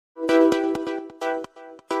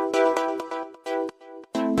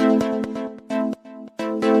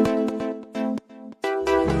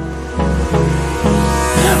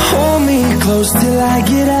close till I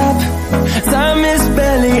get up. Time is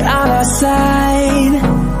barely on our side.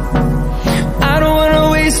 I don't wanna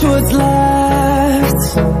waste what's left.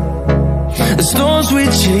 The storms we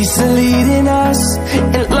chase are leading us,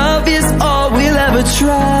 and love is all we'll ever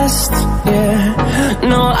trust. Yeah,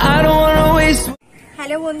 no, I don't wanna waste.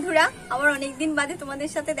 Hello বন্ধুরা, আবার অনেকদিন বাদে তোমাদের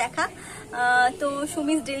সাথে দেখা। তো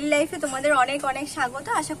Sumi's daily লাইফে তোমাদের অনেক অনেক স্বাগত।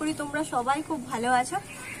 আশা করি তোমরা সবাই খুব ভালো আছো,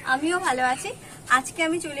 আমিও ভালো আছি। আজকে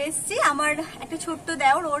আমি চলে এসেছি আমার একটা ছোট্ট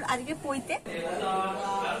দেওর, ওর আজকে পইতে।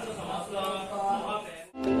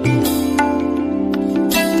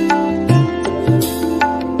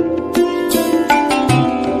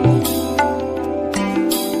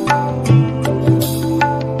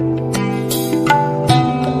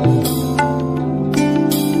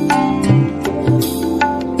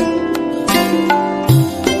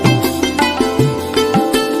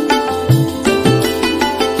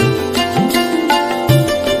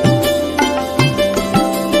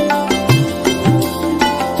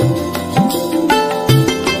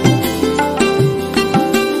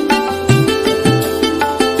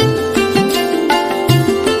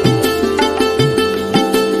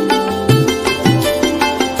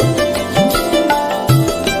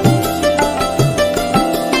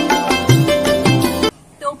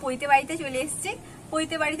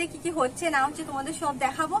 পইতে বাড়িতে কি কি হচ্ছে না হচ্ছে তোমাদের সব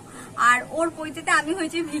দেখাবো। আর ওর পইতেতে আমি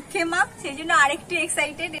হয়েছি ভিক্ষে মা, সেই জন্য আরেকটু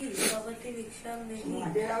এক্সাইটেড।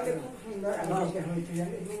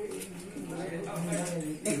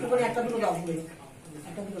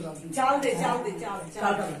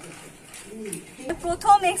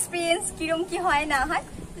 প্রথম এক্সপিরিয়েন্স কিরম কি হয় না হয়,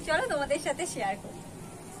 তো চলো তোমাদের সাথে শেয়ার করি।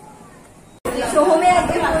 সোহমে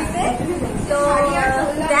আজকে পইতে, তো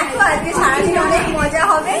দেখো আজকে সারাদিন অনেক মজা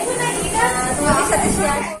হবে, তোমাদের সাথে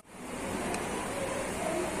শেয়ার।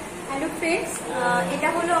 হ্যালো ফ্রেন্ডস, এটা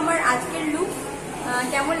হলো আমার আজকের লুক।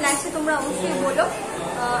 কেমন লাগছে তোমরা অবশ্যই বলো।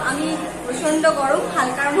 আমি প্রচন্ড গরম,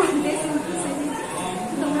 হালকার মধ্যে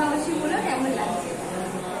তোমরা অবশ্যই বলো কেমন লাগছে।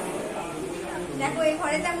 দেখো এই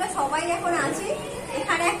ঘরেতে আমরা সবাই এখন আছি।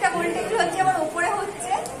 এখানে একটা গোল টেবিল হচ্ছে, আমার ওপরে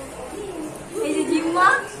হচ্ছে এই যে জিম্মা,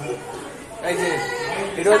 এই যে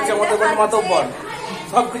এটা হচ্ছে আমাদের মাতব্বর,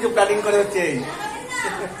 সবকিছু প্ল্যানিং করে হচ্ছে।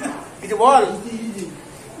 কিছু বল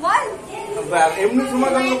বল, এমনি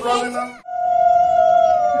সময় কোনো প্রবলেম না।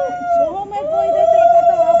 সোহমের বই দেখে এটা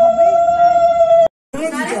তো হবেই।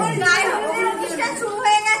 এখন গায়ে হলুদের অনুষ্ঠান শুরু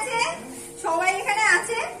হয়ে গেছে, সবাই এখানে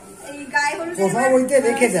আছে। এই গায়ে হলুদ কোথাও বইতে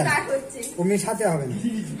রেখে যান, স্টার্ট হচ্ছে। ও মেশাতে হবে না,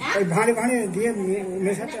 ওই ভাঁড়ে ভাঁড়ে দিয়ে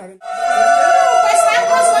মেশাতে হবে না।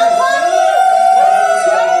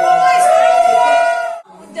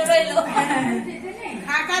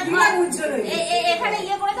 এখানে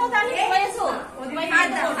ইয়ে করে দাও, তাহলে সবাই এসো।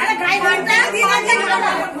 আরে গায়ে হলুদটা দিয়ে রাখতে হবে,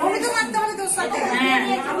 হলুদ মারতে হবে তোর সাথে। হ্যাঁ,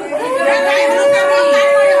 গায়ে হলুদটা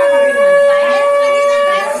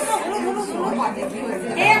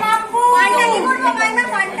এ বাপু পানটা কি করব?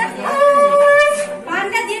 পানটা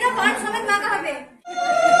পানটা দিয়ে দাও, পান সমেত মাখা হবে।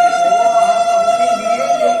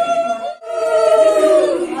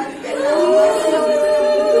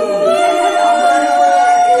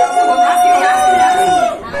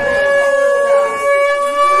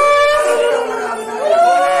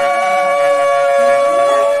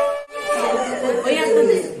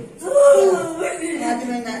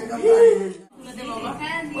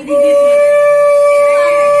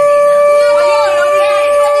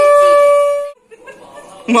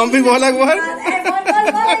 মাম্পি বল একবার।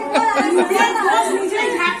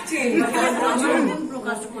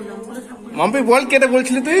 মাম্পি বল, কেটে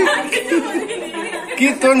বলছিলি তুই? কি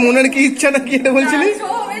তোর মনের কি ইচ্ছা না কি এটা বলছিলি?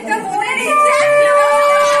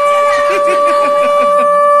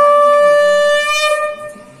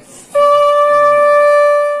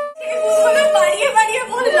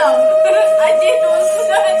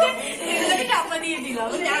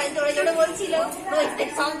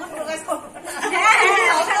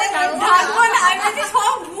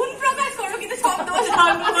 সব গুণ প্রকাশ করো, কিন্তু সব দোষ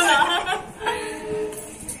থাকবো না।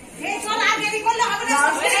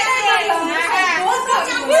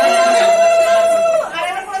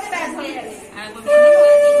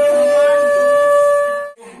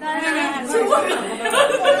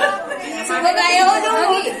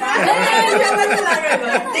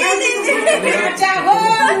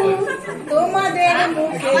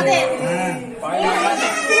 তোমাদের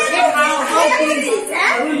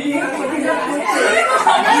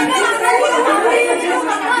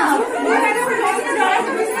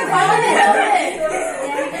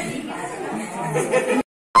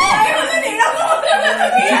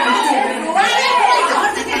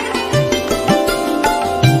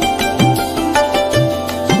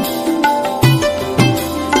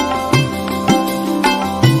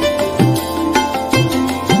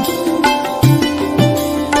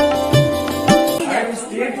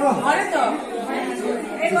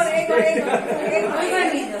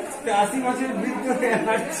 80 বছরের বৃদ্ধ হয়ে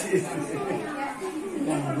হাঁটছে।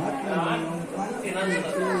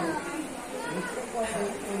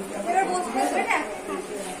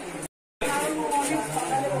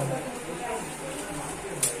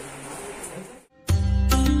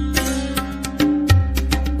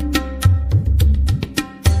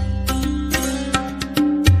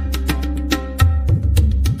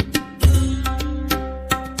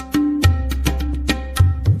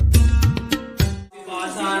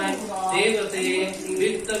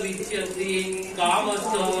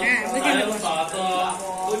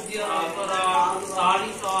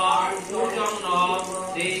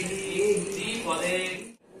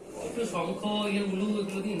 একটু শঙ্খ এগুলো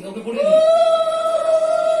দিন ওকে পড়ে দিন।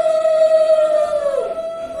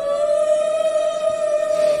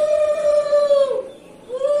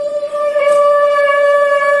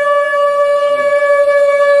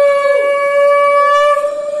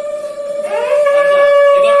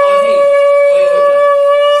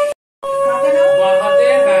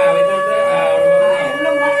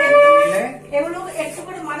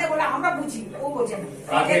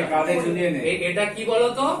 এটা কি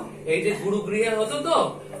বলতো, এই যে গুরুগৃহে হতো তো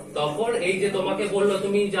তখন এই যে তোমাকে বললো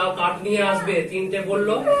তুমি যাও কাঠ নিয়ে আসবে, 3টে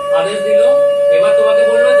বললো আদেশ দিল, এবার তোমাকে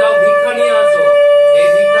বললো যাও ভিক্ষা নিয়ে আসো, এই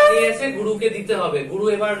ভিক্ষা নিয়ে এসে গুরুকে দিতে হবে। গুরু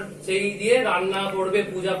এবার সেই দিয়ে রান্না করবে,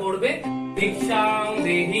 পূজা করবে। ভিক্ষাং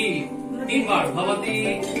দেহি 3 বার, ভবতি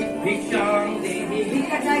ভিক্ষাং দেহি,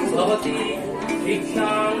 ভবতি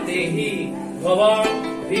ভিক্ষাং দেহি, ভবান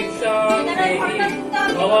ভিক্ষাং দেহি,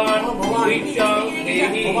 ভবান ভিক্ষাং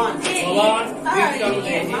দেহি, ভবান ভিক্ষাং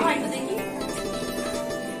দেহি।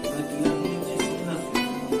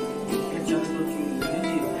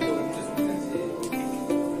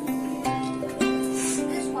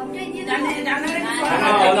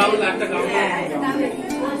 একটা গান দূর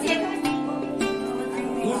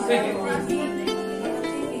থেকে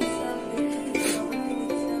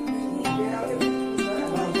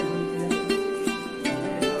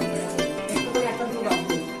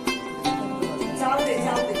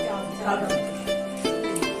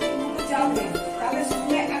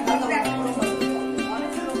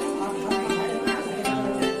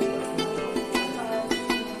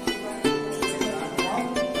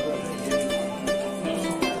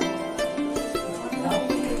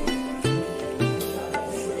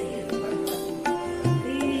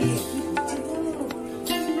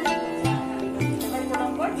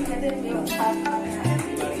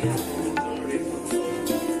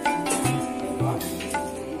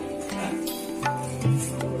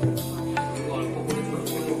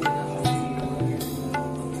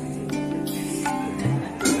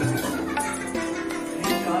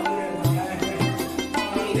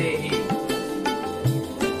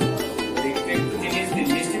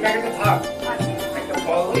একটা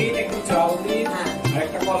ফল দিন, একটু চাল দিন,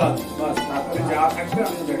 একটা কলা দিন, বাস। তারপরে যা থাকবে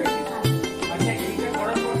আমি জায়গায় দিই। আচ্ছা, এইটা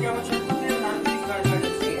করার পর কি আমার সাথে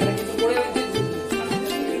এখানে কিছু পড়ে রয়েছে?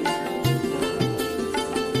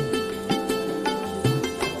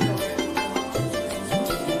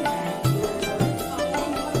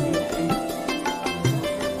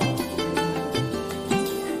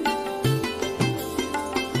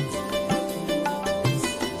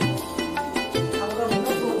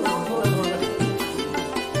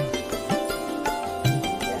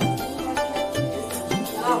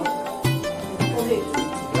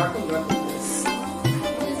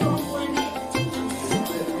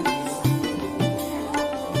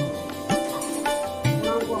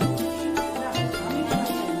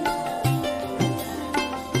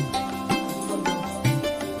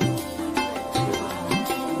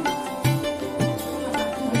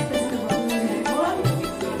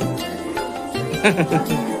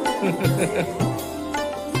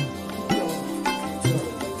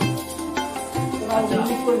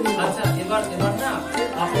 আচ্ছা, এবার না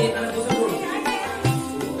আপনি এখানে বসে পড়ুন।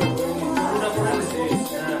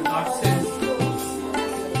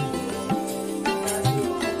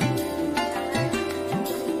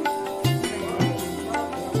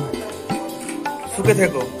 সুখে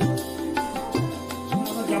থেকো।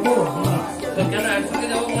 কেন একসঙ্গে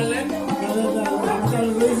যাবো বললেন?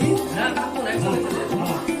 হ্যাঁ, থাকুন একসঙ্গে।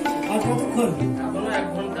 আর কতক্ষণ? এখনো 1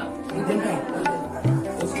 ঘন্টা।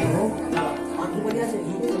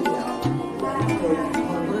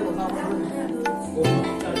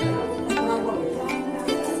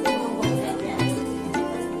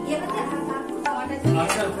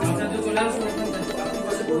 আচ্ছা, আপনাদের চলে আসুন এখানে।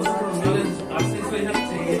 কাজ শেষ হয়ে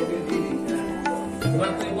যাচ্ছে, এবার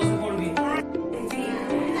তুই বসে পড়বি।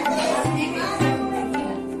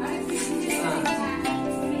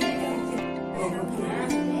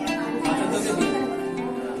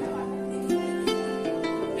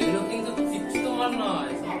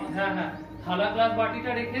 গ্লাস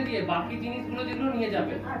বাটিটা রেখে দিয়ে বাকি জিনিসগুলো যেগুলো নিয়ে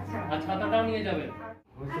যাবেন, আর ছাতাটাও নিয়ে যাবেন।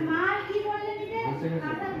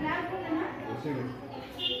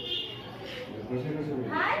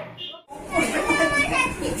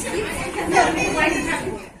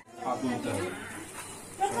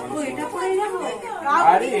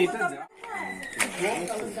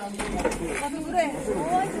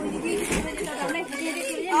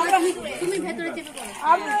 তুমি ভেতরে চেপে পড়ো।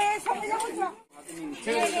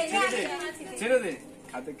 ছেড়ে দে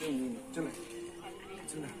হাতে কেউ চলে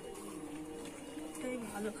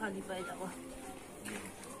ভালো খালি পাই যাবো।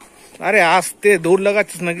 আরে আস্তে দৌড়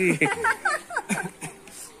লাগাচ্ছিস নাকি?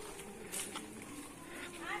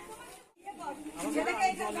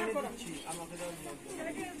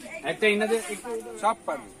 একটা ইনাদের সব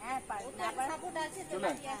পারবে।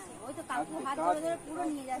 ওই তো কাকু হাত ধরে ধরে পুরো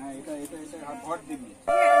নিয়ে যাচ্ছে। এটা এটা এটা হাত ভর দিবি।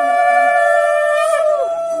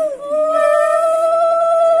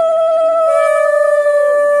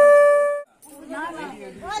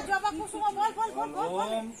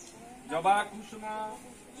 জবা কুসুম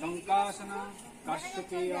শঙ্কাসনা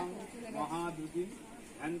কাশ্যপেয়ং মহাদুতিম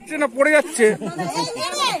না পড়ে যাচ্ছে।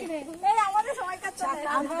 আমাদের সময় কাটছে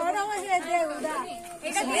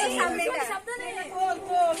এটা দিয়ে সামনে এটা শব্দ নেই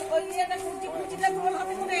ওই একটা কুচি কুচিটা গোল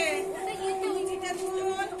হবে মনে কুচিটা গোল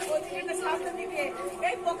ওই একটা শব্দ দিবে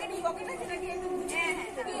এই পকেটে যেটা দিয়ে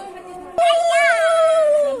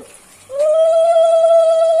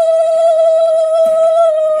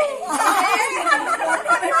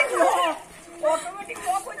অটোমেটিক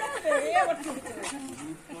লক হয়ে যাচ্ছে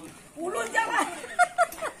উলুন জামা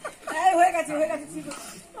এই হয়ে গেছে ঠিক আছে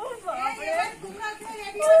তোমরা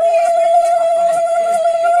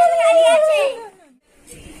রেডি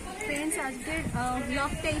ফ্রেন্ডস, আজকের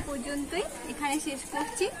ব্লগটা এই পর্যন্তই এখানে শেষ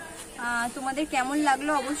করছি। তোমাদের কেমন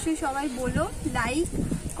লাগলো অবশ্যই সবাই বলো, লাইক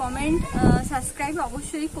কমেন্ট সাবস্ক্রাইব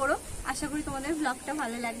অবশ্যই করো। আশা করি তোমাদের ব্লগটা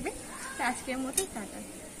ভালো লাগবে। তো আজকের মতো টাটা।